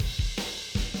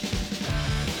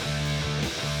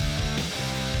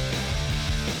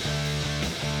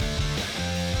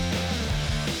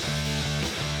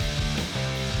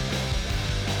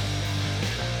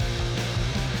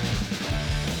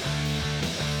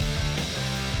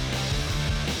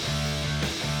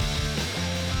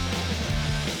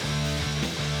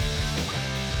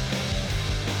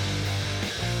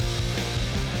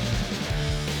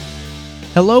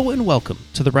Hello and welcome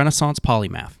to the Renaissance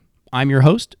Polymath. I'm your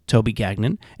host, Toby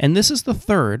Gagnon, and this is the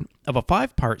third of a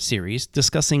 5-part series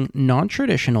discussing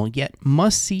non-traditional yet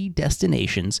must-see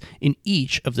destinations in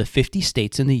each of the 50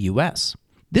 states in the U.S.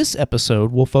 This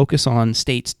episode will focus on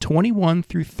states 21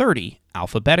 through 30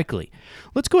 alphabetically.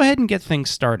 Let's go ahead and get things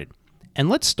started. And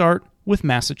let's start with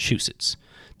Massachusetts.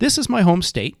 This is my home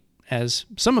state, as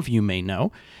some of you may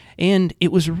know, and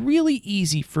it was really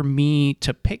easy for me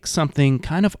to pick something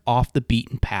kind of off the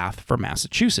beaten path for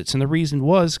Massachusetts. And the reason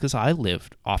was because I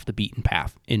lived off the beaten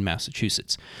path in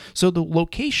Massachusetts. So the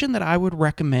location that I would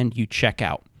recommend you check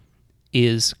out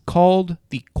is called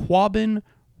the Quabbin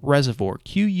Reservoir,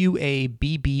 Quabbin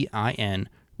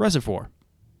Reservoir.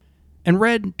 And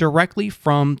read directly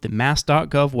from the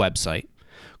mass.gov website,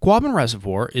 Quabbin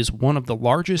Reservoir is one of the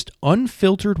largest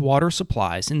unfiltered water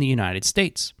supplies in the United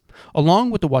States. Along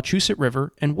with the Wachusett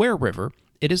River and Ware River,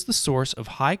 it is the source of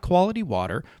high-quality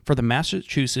water for the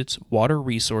Massachusetts Water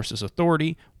Resources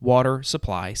Authority water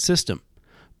supply system.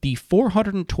 The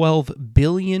 412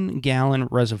 billion-gallon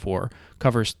reservoir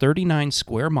covers 39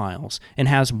 square miles and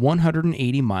has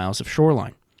 180 miles of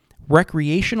shoreline.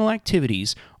 Recreational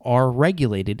activities are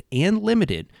regulated and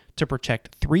limited to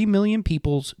protect 3 million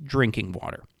people's drinking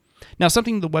water. Now,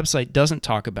 something the website doesn't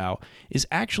talk about is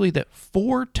actually that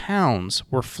 4 towns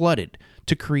were flooded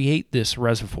to create this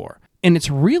reservoir. And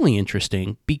it's really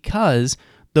interesting because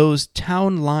those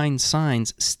town line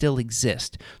signs still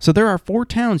exist. So there are 4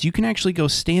 towns you can actually go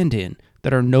stand in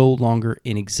that are no longer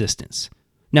in existence.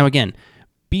 Now, again,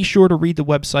 be sure to read the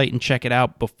website and check it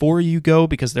out before you go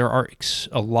because there are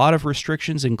a lot of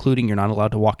restrictions, including you're not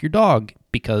allowed to walk your dog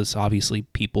because obviously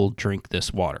people drink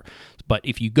this water. But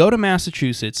if you go to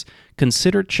Massachusetts,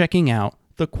 consider checking out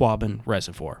the Quabbin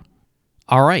Reservoir.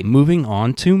 All right, moving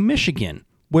on to Michigan,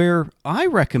 where I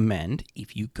recommend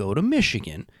if you go to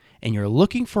Michigan and you're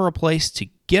looking for a place to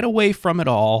get away from it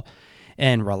all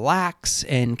and relax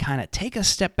and kind of take a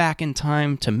step back in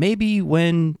time to maybe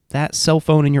when that cell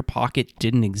phone in your pocket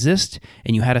didn't exist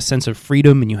and you had a sense of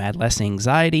freedom and you had less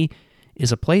anxiety,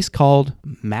 is a place called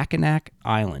Mackinac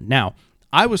Island. Now,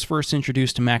 I was first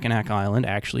introduced to Mackinac Island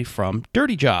actually from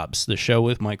Dirty Jobs, the show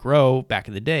with Mike Rowe back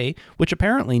in the day, which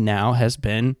apparently now has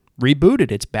been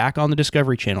rebooted. It's back on the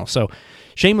Discovery Channel. So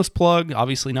shameless plug,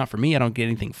 obviously not for me. I don't get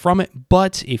anything from it.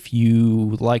 But if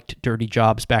you liked Dirty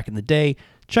Jobs back in the day,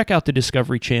 check out the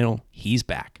Discovery Channel. He's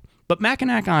back. But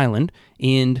Mackinac Island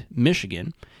in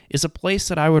Michigan is a place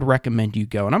that I would recommend you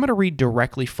go. And I'm going to read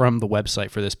directly from the website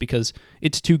for this because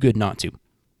it's too good not to.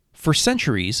 For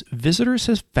centuries, visitors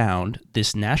have found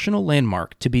this national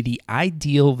landmark to be the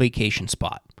ideal vacation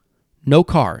spot. No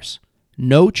cars,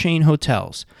 no chain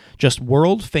hotels, just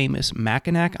world-famous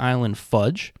Mackinac Island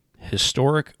fudge,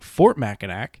 historic Fort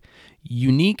Mackinac,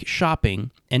 unique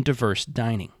shopping, and diverse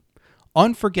dining.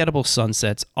 Unforgettable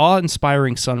sunsets,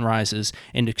 awe-inspiring sunrises,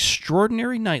 and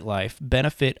extraordinary nightlife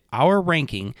benefit our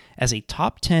ranking as a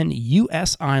top 10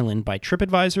 U.S. island by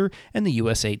TripAdvisor and the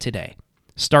USA Today.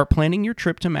 Start planning your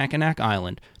trip to Mackinac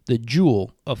Island, the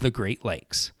jewel of the Great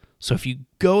Lakes. So if you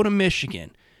go to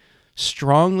Michigan,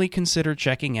 strongly consider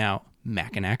checking out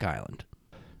Mackinac Island.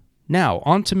 Now,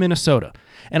 on to Minnesota.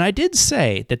 And I did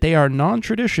say that they are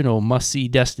non-traditional must-see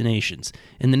destinations.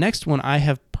 And the next one I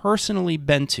have personally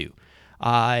been to.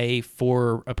 I,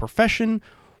 for a profession,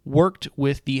 worked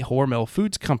with the Hormel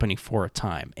Foods Company for a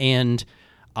time. And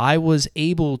I was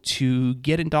able to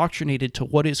get indoctrinated to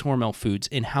what is Hormel Foods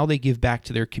and how they give back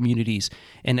to their communities.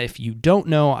 And if you don't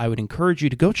know, I would encourage you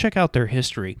to go check out their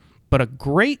history. But a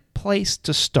great place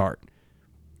to start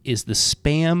is the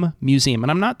Spam Museum. And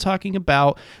I'm not talking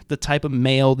about the type of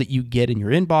mail that you get in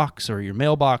your inbox or your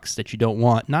mailbox that you don't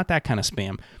want. Not that kind of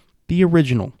spam. The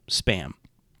original spam.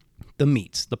 The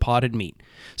meats, the potted meat.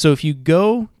 So if you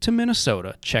go to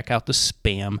Minnesota, check out the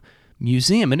Spam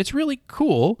Museum. And it's really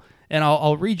cool. And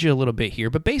I'll read you a little bit here,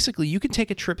 but basically you can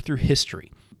take a trip through history.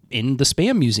 In the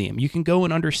Spam Museum, you can go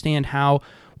and understand how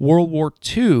World War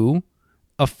II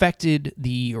affected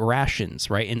the rations,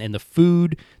 right? And the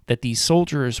food that these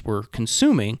soldiers were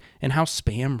consuming and how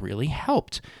Spam really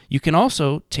helped. You can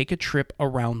also take a trip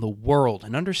around the world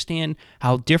and understand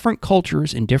how different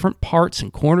cultures in different parts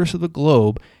and corners of the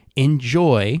globe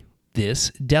enjoy this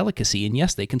delicacy. And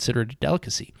yes, they consider it a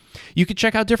delicacy. You could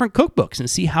check out different cookbooks and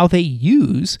see how they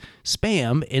use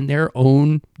Spam in their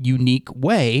own unique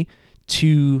way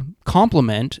to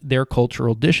complement their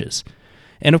cultural dishes.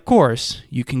 And of course,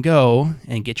 you can go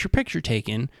and get your picture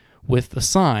taken with the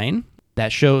sign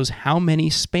that shows how many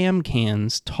Spam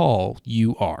cans tall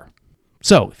you are.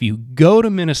 So if you go to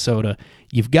Minnesota,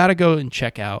 you've got to go and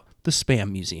check out the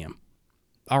Spam Museum.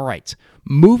 All right,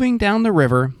 moving down the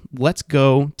river, let's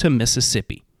go to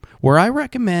Mississippi, where I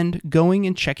recommend going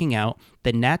and checking out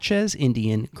the Natchez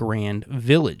Indian Grand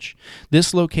Village.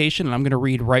 This location, and I'm going to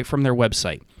read right from their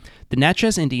website. The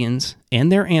Natchez Indians and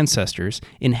their ancestors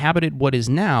inhabited what is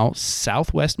now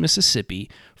southwest Mississippi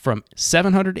from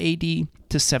 700 AD to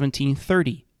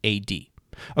 1730 AD.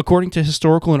 According to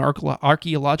historical and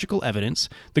archaeological evidence,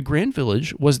 the Grand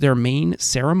Village was their main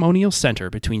ceremonial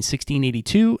center between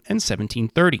 1682 and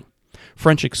 1730.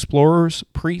 French explorers,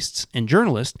 priests, and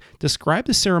journalists describe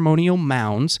the ceremonial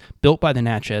mounds built by the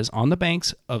Natchez on the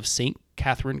banks of St.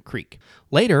 Catherine Creek.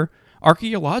 Later,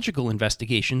 archaeological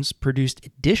investigations produced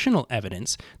additional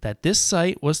evidence that this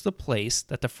site was the place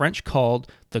that the French called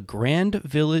the Grand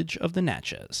Village of the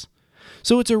Natchez.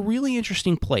 So it's a really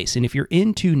interesting place, and if you're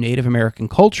into Native American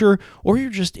culture or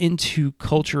you're just into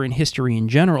culture and history in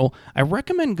general, I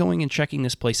recommend going and checking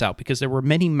this place out because there were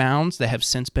many mounds that have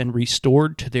since been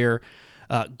restored to their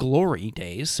glory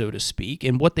days, so to speak,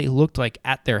 and what they looked like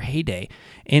at their heyday.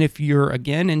 And if you're,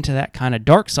 again, into that kind of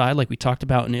dark side, like we talked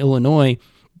about in Illinois,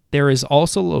 there is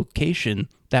also a location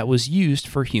that was used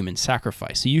for human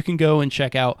sacrifice. So you can go and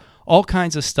check out all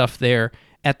kinds of stuff there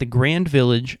at the Grand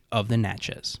Village of the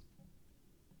Natchez.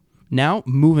 Now,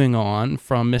 moving on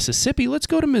from Mississippi, let's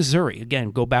go to Missouri.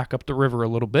 Again, go back up the river a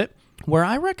little bit, where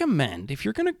I recommend, if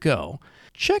you're going to go,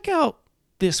 check out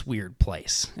this weird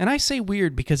place. And I say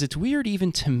weird because it's weird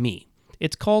even to me.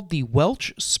 It's called the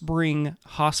Welch Spring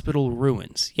Hospital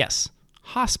Ruins. Yes,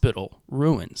 hospital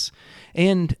ruins.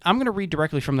 And I'm going to read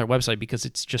directly from their website because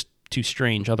it's just too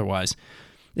strange otherwise.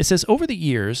 It says, over the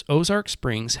years, Ozark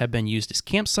Springs have been used as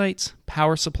campsites,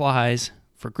 power supplies,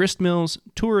 for grist mills,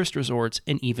 tourist resorts,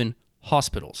 and even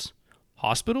hospitals.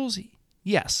 Hospitals?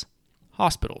 Yes,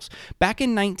 hospitals. Back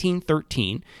in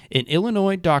 1913, an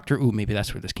Illinois doctor, maybe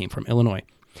that's where this came from, Illinois.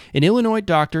 An Illinois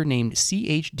doctor named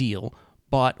C.H. Deal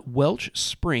bought Welch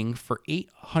Spring for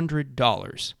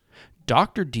 $800.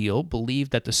 Dr. Deal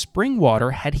believed that the spring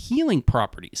water had healing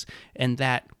properties and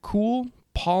that cool,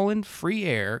 pollen-free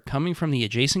air coming from the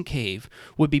adjacent cave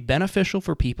would be beneficial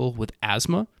for people with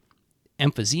asthma,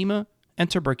 emphysema, and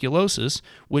tuberculosis,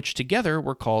 which together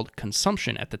were called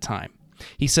consumption at the time.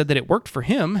 He said that it worked for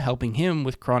him, helping him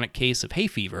with chronic case of hay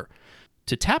fever.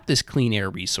 To tap this clean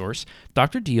air resource,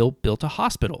 Dr. Deal built a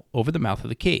hospital over the mouth of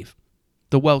the cave.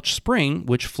 The Welch Spring,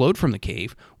 which flowed from the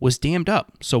cave, was dammed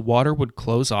up so water would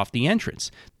close off the entrance.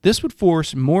 This would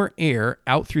force more air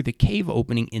out through the cave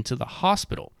opening into the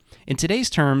hospital. In today's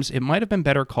terms, it might have been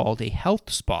better called a health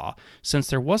spa, since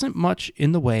there wasn't much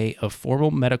in the way of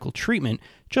formal medical treatment,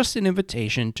 just an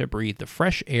invitation to breathe the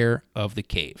fresh air of the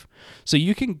cave. So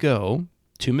you can go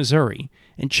to Missouri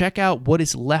and check out what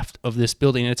is left of this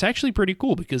building. And it's actually pretty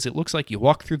cool because it looks like you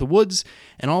walk through the woods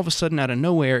and all of a sudden out of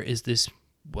nowhere is this,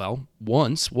 well,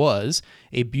 once was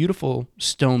a beautiful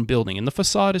stone building. And the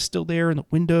facade is still there and the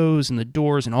windows and the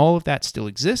doors and all of that still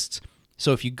exists.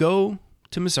 So if you go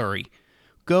to Missouri,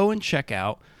 go and check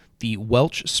out the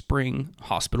Welch Spring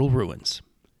Hospital ruins.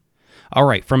 All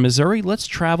right, from Missouri, let's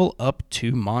travel up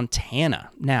to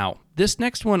Montana. Now, this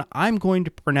next one I'm going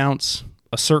to pronounce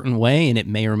a certain way, and it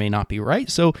may or may not be right.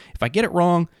 So if I get it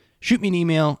wrong, shoot me an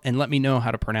email and let me know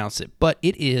how to pronounce it. But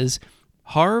it is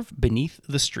Harve Beneath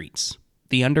the Streets,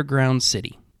 the Underground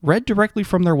City. Read directly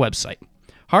from their website.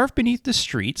 Harve Beneath the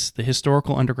Streets, the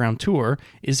historical underground tour,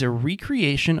 is a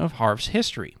recreation of Harve's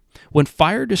history. When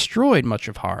fire destroyed much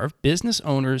of Harve, business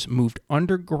owners moved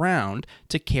underground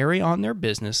to carry on their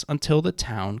business until the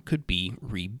town could be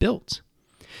rebuilt.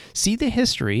 See the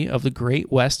history of the Great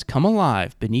West come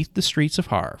alive beneath the streets of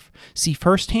Harve. See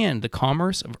firsthand the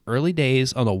commerce of early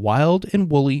days on the wild and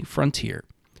woolly frontier.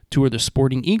 Tour the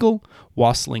Sporting Eagle,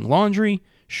 Wassling Laundry,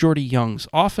 Shorty Young's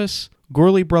office,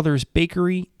 Gorley Brothers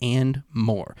Bakery, and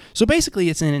more. So basically,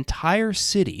 it's an entire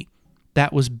city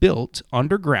that was built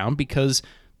underground because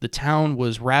the town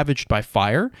was ravaged by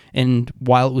fire, and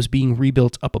while it was being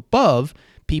rebuilt up above,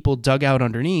 people dug out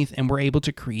underneath and were able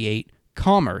to create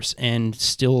commerce and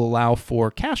still allow for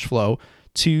cash flow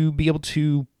to be able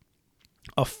to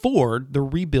afford the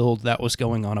rebuild that was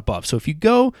going on above. So if you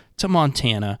go to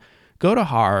Montana, go to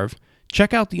Harve,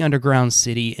 check out the underground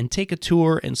city, and take a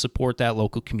tour and support that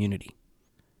local community.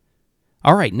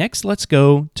 All right, next let's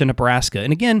go to Nebraska.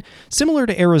 And again, similar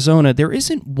to Arizona, there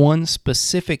isn't one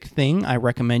specific thing I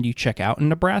recommend you check out in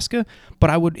Nebraska, but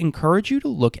I would encourage you to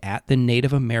look at the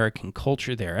Native American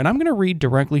culture there. And I'm going to read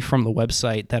directly from the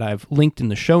website that I've linked in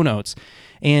the show notes.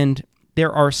 And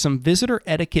there are some visitor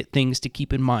etiquette things to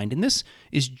keep in mind. And this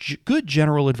is good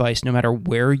general advice no matter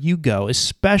where you go,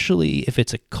 especially if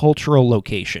it's a cultural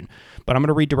location. But I'm going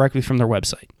to read directly from their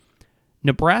website.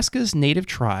 Nebraska's native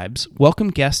tribes welcome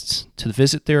guests to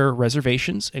visit their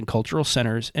reservations and cultural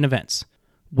centers and events.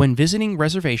 When visiting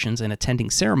reservations and attending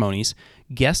ceremonies,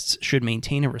 guests should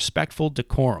maintain a respectful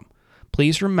decorum.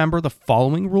 Please remember the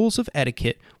following rules of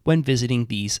etiquette when visiting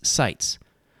these sites.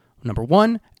 Number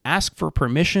 1, ask for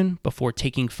permission before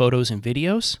taking photos and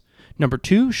videos. Number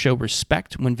 2, show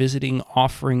respect when visiting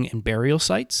offering and burial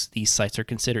sites. These sites are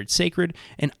considered sacred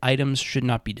and items should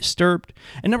not be disturbed.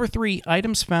 And number 3,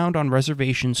 items found on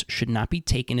reservations should not be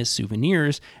taken as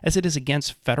souvenirs, as it is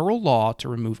against federal law to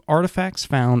remove artifacts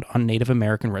found on Native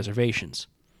American reservations.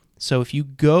 So if you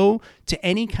go to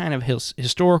any kind of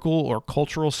historical or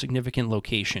cultural significant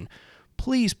location,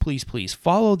 please, please, please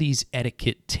follow these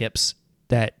etiquette tips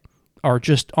that are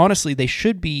just, honestly, they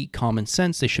should be common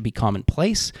sense, they should be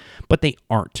commonplace, but they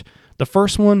aren't. The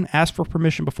first one, ask for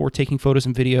permission before taking photos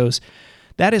and videos.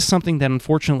 That is something that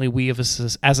unfortunately we as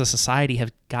a society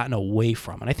have gotten away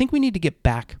from. And I think we need to get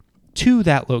back to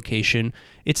that location.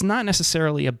 It's not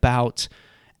necessarily about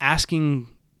asking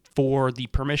for the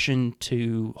permission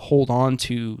to hold on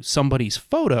to somebody's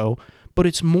photo, but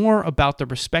it's more about the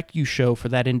respect you show for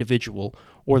that individual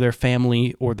or their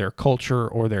family or their culture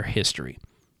or their history.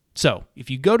 So if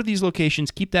you go to these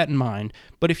locations, keep that in mind.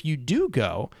 But if you do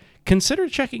go, consider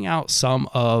checking out some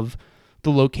of the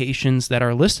locations that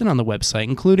are listed on the website,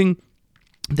 including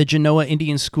the Genoa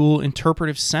Indian School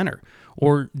Interpretive Center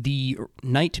or the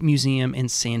Knight Museum and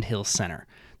Sandhill Center.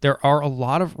 There are a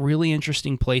lot of really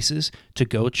interesting places to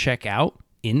go check out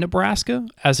in Nebraska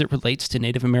as it relates to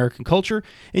Native American culture,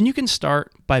 and you can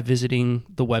start by visiting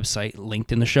the website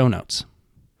linked in the show notes.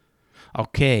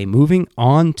 Okay, moving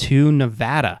on to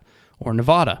Nevada, or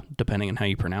Nevada, depending on how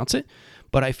you pronounce it.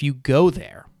 But if you go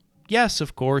there, yes,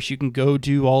 of course, you can go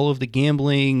do all of the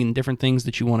gambling and different things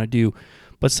that you want to do.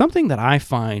 But something that I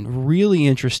find really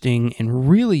interesting and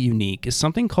really unique is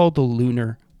something called the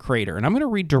Lunar Crater. And I'm going to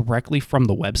read directly from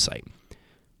the website.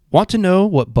 Want to know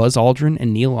what Buzz Aldrin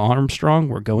and Neil Armstrong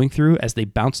were going through as they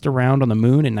bounced around on the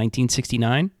moon in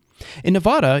 1969? In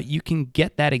Nevada, you can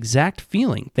get that exact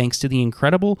feeling thanks to the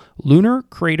incredible Lunar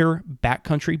Crater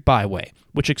Backcountry Byway,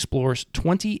 which explores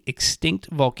 20 extinct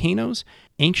volcanoes,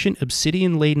 ancient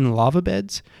obsidian-laden lava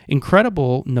beds,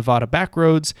 incredible Nevada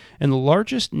backroads, and the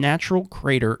largest natural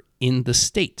crater in the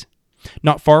state.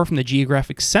 Not far from the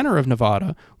geographic center of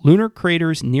Nevada, Lunar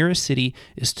Crater's nearest city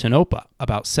is Tonopah,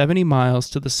 about 70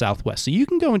 miles to the southwest. So you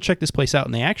can go and check this place out,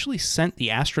 and they actually sent the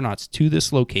astronauts to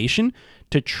this location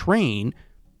to train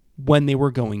when they were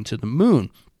going to the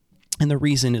moon. And the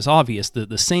reason is obvious.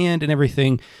 The sand and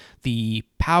everything, the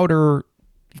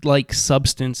powder-like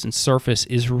substance and surface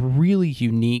is really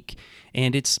unique,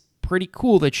 and it's pretty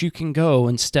cool that you can go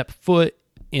and step foot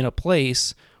in a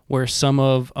place where some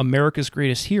of America's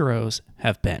greatest heroes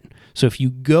have been. So if you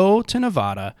go to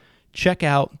Nevada, check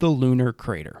out the Lunar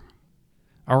Crater.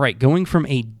 All right, going from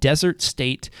a desert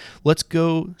state, let's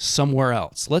go somewhere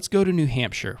else. Let's go to New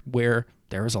Hampshire, where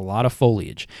there is a lot of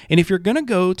foliage. And if you're going to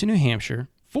go to New Hampshire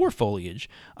for foliage,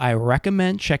 I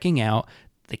recommend checking out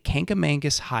the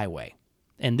Kankamangas Highway.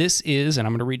 And this is, and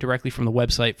I'm going to read directly from the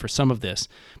website for some of this,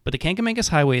 but the Kankamangas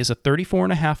Highway is a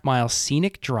 34.5-mile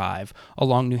scenic drive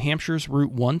along New Hampshire's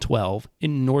Route 112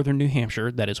 in northern New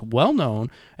Hampshire that is well known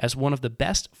as one of the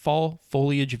best fall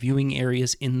foliage viewing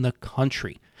areas in the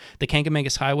country. The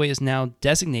Kankamangas Highway is now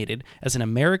designated as an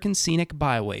American Scenic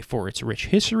Byway for its rich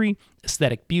history,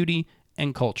 aesthetic beauty,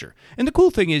 and culture. And the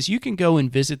cool thing is you can go and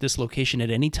visit this location at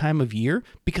any time of year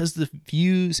because the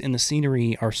views and the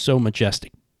scenery are so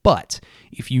majestic. But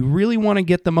if you really want to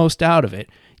get the most out of it,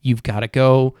 you've got to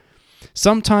go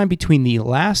sometime between the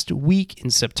last week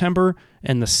in September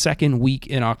and the second week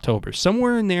in October.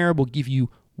 Somewhere in there will give you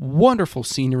wonderful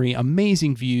scenery,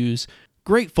 amazing views,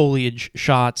 great foliage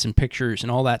shots and pictures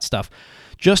and all that stuff.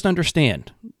 Just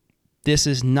understand, this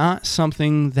is not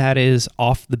something that is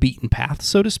off the beaten path,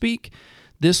 so to speak.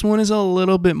 This one is a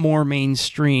little bit more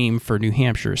mainstream for New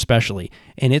Hampshire especially,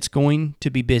 and it's going to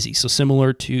be busy. So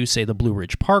similar to, say, the Blue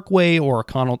Ridge Parkway or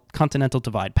Continental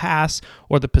Divide Pass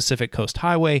or the Pacific Coast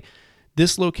Highway,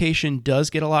 this location does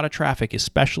get a lot of traffic,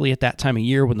 especially at that time of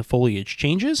year when the foliage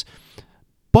changes,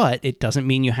 but it doesn't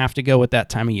mean you have to go at that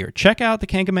time of year. Check out the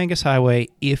Kankamangas Highway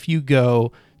if you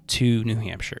go to New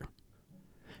Hampshire.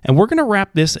 And we're going to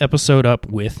wrap this episode up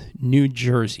with New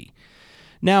Jersey.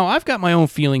 Now, I've got my own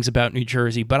feelings about New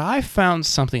Jersey, but I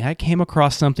came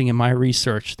across something in my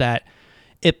research that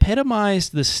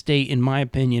epitomized the state, in my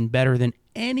opinion, better than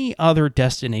any other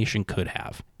destination could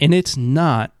have. And it's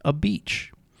not a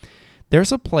beach.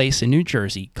 There's a place in New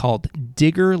Jersey called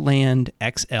Diggerland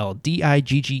XL,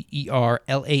 Diggerland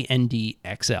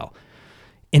XL.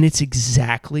 And it's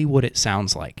exactly what it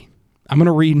sounds like. I'm going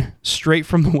to read straight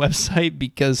from the website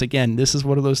because, again, this is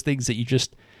one of those things that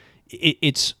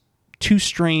it's too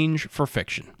strange for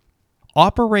fiction.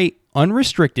 Operate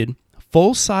unrestricted,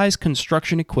 full-size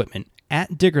construction equipment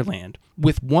at Diggerland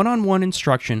with one-on-one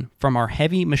instruction from our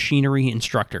heavy machinery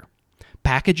instructor.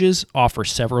 Packages offer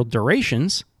several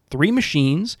durations, 3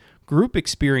 machines, group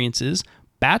experiences,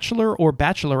 bachelor or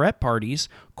bachelorette parties,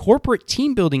 corporate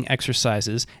team building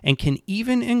exercises, and can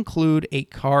even include a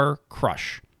car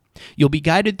crush. You'll be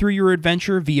guided through your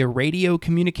adventure via radio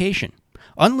communication.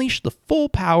 Unleash the full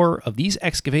power of these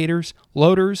excavators,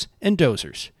 loaders, and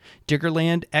dozers.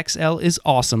 Diggerland XL is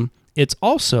awesome. It's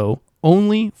also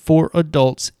only for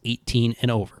adults 18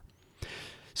 and over.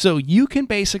 So you can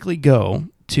basically go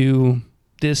to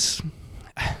this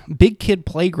big kid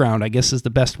playground, I guess is the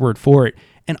best word for it,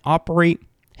 and operate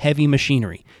heavy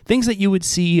machinery. Things that you would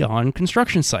see on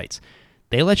construction sites.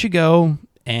 They let you go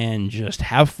and just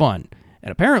have fun.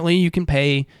 And apparently you can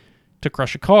pay to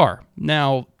crush a car.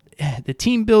 Now, the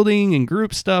team building and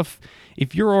group stuff,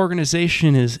 if your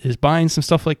organization is buying some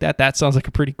stuff like that, that sounds like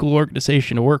a pretty cool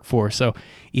organization to work for. So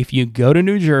if you go to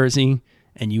New Jersey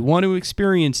and you want to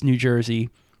experience New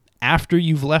Jersey after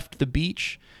you've left the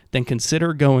beach, then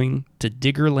consider going to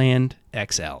Diggerland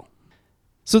XL.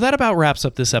 So that about wraps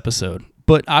up this episode.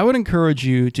 But I would encourage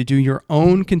you to do your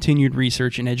own continued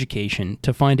research and education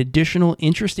to find additional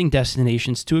interesting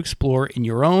destinations to explore in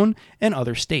your own and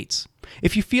other states.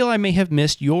 If you feel I may have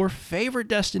missed your favorite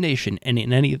destination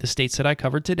in any of the states that I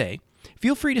covered today,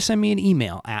 feel free to send me an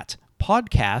email at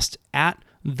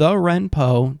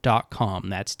podcast@therenpo.com.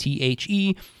 That's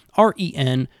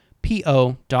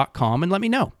TheRenpo.com, and let me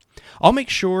know. I'll make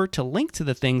sure to link to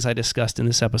the things I discussed in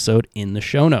this episode in the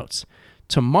show notes.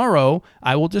 Tomorrow,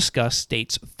 I will discuss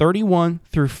states 31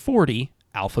 through 40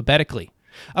 alphabetically.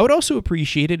 I would also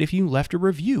appreciate it if you left a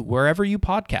review wherever you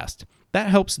podcast. That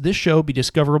helps this show be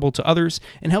discoverable to others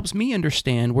and helps me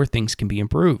understand where things can be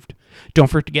improved. Don't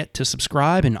forget to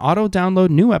subscribe and auto-download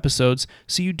new episodes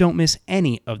so you don't miss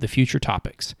any of the future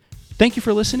topics. Thank you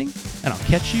for listening, and I'll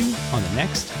catch you on the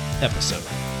next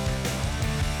episode.